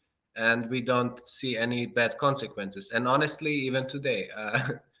money, and we don't see any bad consequences. And honestly, even today,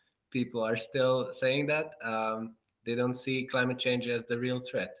 people are still saying that. They don't see climate change as the real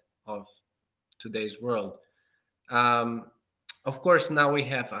threat of today's world. Of course, now we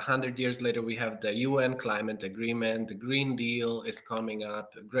have 100 years later, we have the UN climate agreement, the Green Deal is coming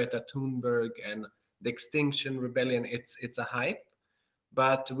up, Greta Thunberg and the Extinction Rebellion. It's a hype,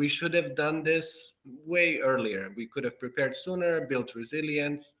 but we should have done this way earlier. We could have prepared sooner, built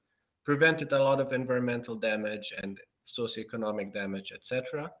resilience, prevented a lot of environmental damage and socioeconomic damage,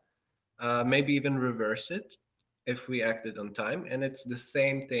 etc. Maybe even reverse it if we acted on time. And it's the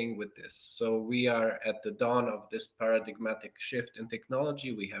same thing with this. So we are at the dawn of this paradigmatic shift in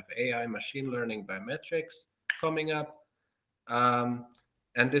technology. We have AI, machine learning, biometrics coming up.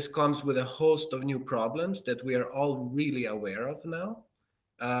 And this comes with a host of new problems that we are all really aware of now.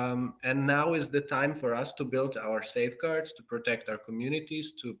 And now is the time for us to build our safeguards, to protect our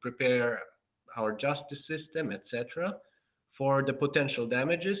communities, to prepare our justice system, etc., for the potential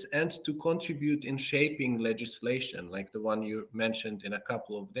damages, and to contribute in shaping legislation like the one you mentioned in a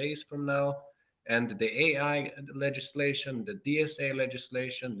couple of days from now, and the AI legislation, the DSA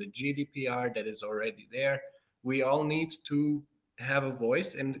legislation, the GDPR that is already there. We all need to have a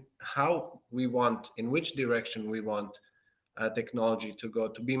voice in how we want, in which direction we want technology to go,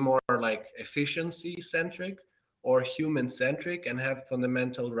 to be more like efficiency centric or human centric, and have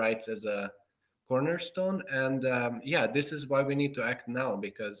fundamental rights as a cornerstone. And yeah, this is why we need to act now,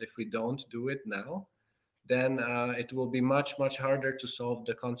 because if we don't do it now, then it will be much, much harder to solve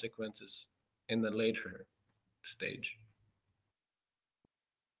the consequences in the later stage.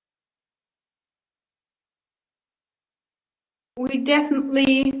 We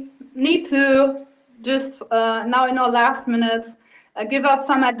definitely need to just now in our last minutes give out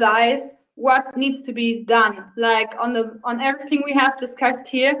some advice what needs to be done, like on everything we have discussed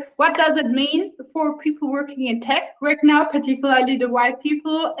here. What does it mean for people working in tech right now, particularly the white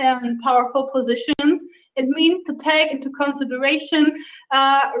people in powerful positions? It means to take into consideration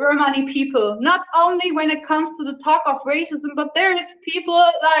Romani people, not only when it comes to the talk of racism, but there is people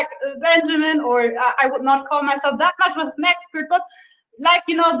like Benjamin, or I would not call myself that much of an expert, but like,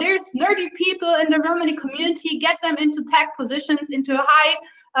 you know, there's nerdy people in the Romani community, get them into tech positions, into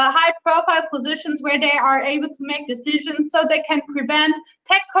high profile positions where they are able to make decisions so they can prevent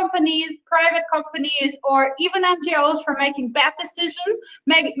tech companies, private companies, or even NGOs from making bad decisions.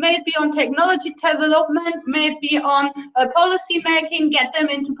 May it be on technology development, may it be on policy making, get them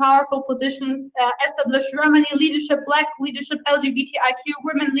into powerful positions, establish Romani leadership, Black leadership, LGBTIQ,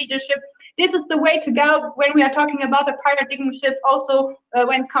 women leadership. This is the way to go when we are talking about a paradigm shift also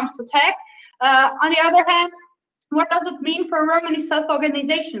when it comes to tech. On the other hand, what does it mean for Romani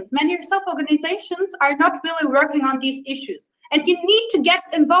self-organizations? Many self-organizations are not really working on these issues. And you need to get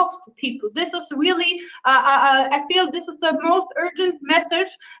involved, people. This is really, I feel this is the most urgent message.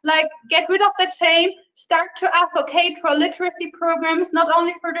 Like, get rid of the shame, start to advocate for literacy programs, not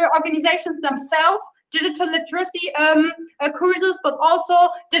only for the organizations themselves, digital literacy courses, but also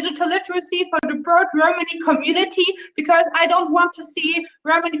digital literacy for the broad Romani community, because I don't want to see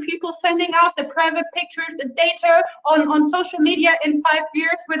Romani people sending out the private pictures and data on social media in 5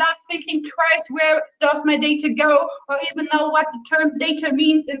 years without thinking twice, where does my data go, or even know what the term data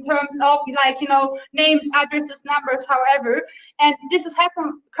means in terms of, like, you know, names, addresses, numbers, however. And this is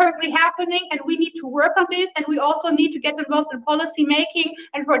currently happening, and we need to work on this, and we also need to get involved in policy making,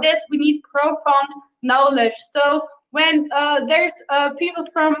 and for this we need profound knowledge. So when there's people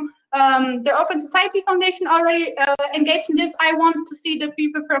from the Open Society Foundation already engaged in this, I want to see the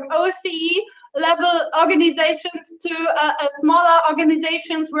people from OSCE level organizations to smaller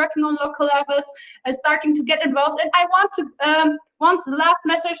organizations working on local levels starting to get involved. And I want the last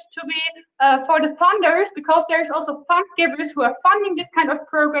message to be for the funders, because there's also fund givers who are funding this kind of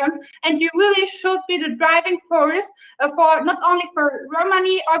programs, and you really should be the driving force for not only for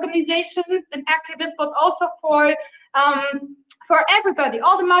Romani organizations and activists, but also for everybody,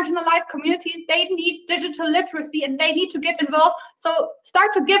 all the marginalized communities. They need digital literacy and they need to get involved. So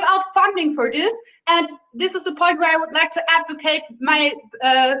start to give out funding for this. And this is the point where I would like to advocate. My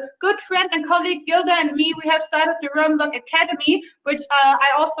good friend and colleague Gilda and me, we have started the Roma Academy, which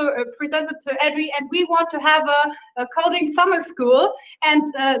I also presented to EDRi, and we want to have a coding summer school. And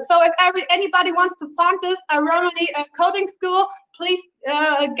so if anybody wants to fund this Romani coding school, please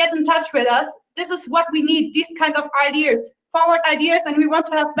get in touch with us. This is what we need, these kind of ideas, forward ideas, and we want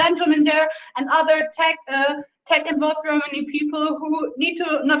to have Benjamin there and other tech involved Romani people who need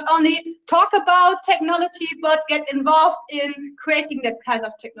to not only talk about technology, but get involved in creating that kind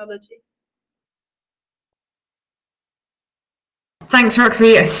of technology. Thanks,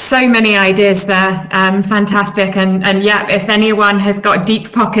 Roxy. So many ideas there. Fantastic. And yeah, if anyone has got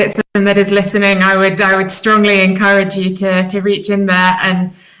deep pockets and that is listening, I would strongly encourage you to reach in there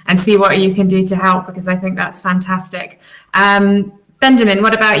and see what you can do to help, because I think that's fantastic. Benjamin,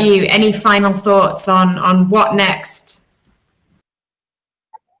 what about you? Any final thoughts on what next?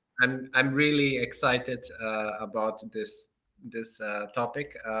 I'm really excited about this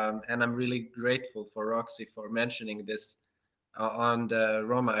topic, and I'm really grateful for Roxy for mentioning this on the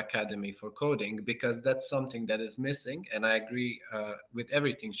Roma Academy for coding, because that's something that is missing, and I agree with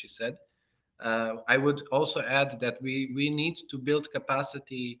everything she said. I would also add that we need to build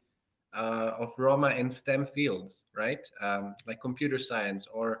capacity of Roma in STEM fields, right? Like computer science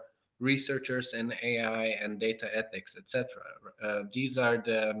or researchers in AI and data ethics, etc. These are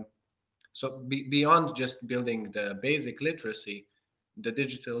beyond just building the basic literacy, the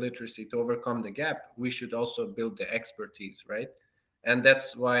digital literacy to overcome the gap, we should also build the expertise, right? And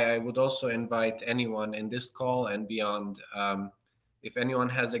that's why I would also invite anyone in this call and beyond, if anyone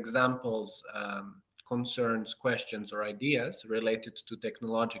has examples, concerns, questions, or ideas related to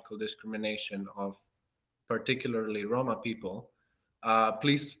technological discrimination of particularly Roma people,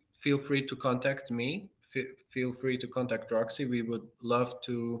 please feel free to contact me. Feel free to contact Roxy. We would love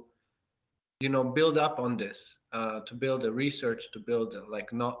to, build up on this, to build a research, to build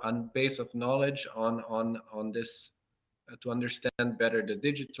a base of knowledge on this to understand better the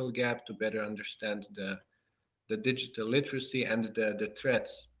digital gap, to better understand the digital literacy and the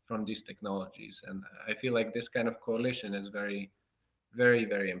threats from these technologies. And I feel like this kind of coalition is very, very,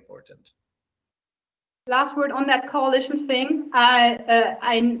 very important. Last word on that coalition thing.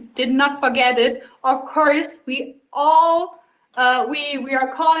 I did not forget it. Of course, we all we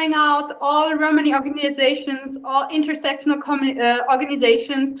are calling out all Romani organizations, all intersectional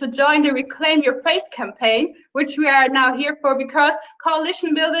organizations to join the Reclaim Your Face campaign, which we are now here for, because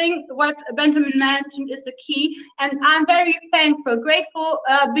coalition building, what Benjamin mentioned, is the key. And I'm very thankful, grateful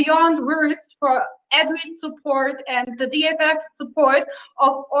beyond words for EDRi's support and the DFF support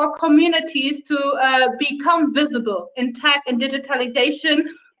of our communities to become visible in tech and digitalization,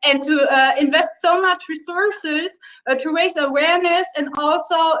 and to invest so much resources to raise awareness, and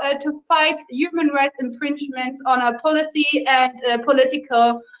also to fight human rights infringements on a policy and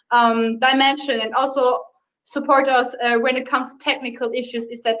political dimension, and also support us when it comes to technical issues,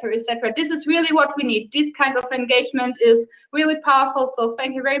 etc., etc. This is really what we need. This kind of engagement is really powerful. So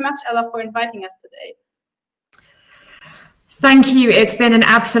thank you very much, Ella, for inviting us today. Thank you. It's been an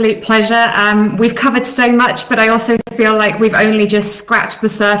absolute pleasure. We've covered so much, but I also feel like we've only just scratched the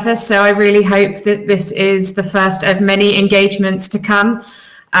surface. So I really hope that this is the first of many engagements to come.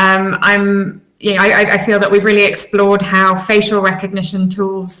 I feel that we've really explored how facial recognition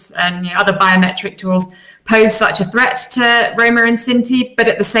tools and other biometric tools pose such a threat to Roma and Sinti, but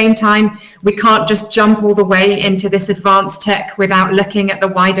at the same time, we can't just jump all the way into this advanced tech without looking at the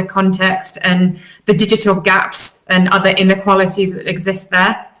wider context and the digital gaps and other inequalities that exist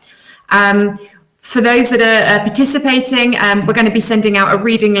there. For those that are participating, we're going to be sending out a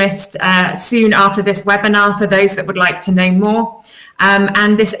reading list soon after this webinar for those that would like to know more.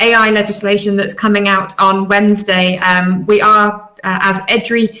 And this AI legislation that's coming out on Wednesday, we are, as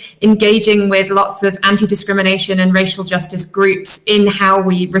EDRi, engaging with lots of anti-discrimination and racial justice groups in how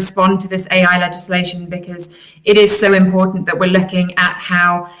we respond to this AI legislation, because it is so important that we're looking at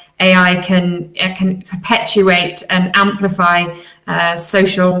how AI can perpetuate and amplify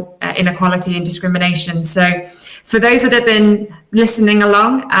social inequality and discrimination. So for those that have been listening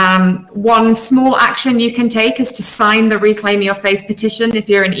along, one small action you can take is to sign the Reclaim Your Face petition if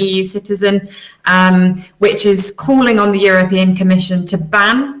you're an EU citizen, which is calling on the European Commission to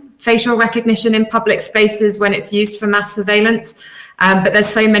ban facial recognition in public spaces when it's used for mass surveillance. But there's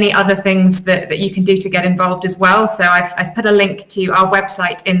so many other things that you can do to get involved as well. So I've put a link to our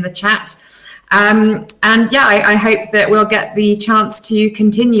website in the chat. And yeah, I hope that we'll get the chance to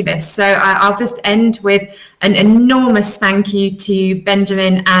continue this. So I'll just end with an enormous thank you to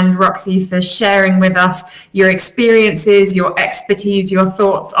Benjamin and Roxy for sharing with us your experiences, your expertise, your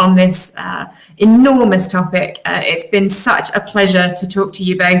thoughts on this enormous topic. It's been such a pleasure to talk to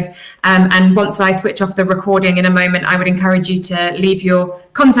you both. And once I switch off the recording in a moment, I would encourage you to leave your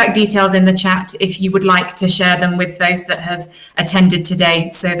contact details in the chat if you would like to share them with those that have attended today,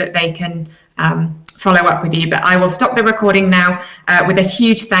 so that they can follow up with you. But I will stop the recording now with a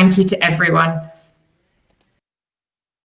huge thank you to everyone.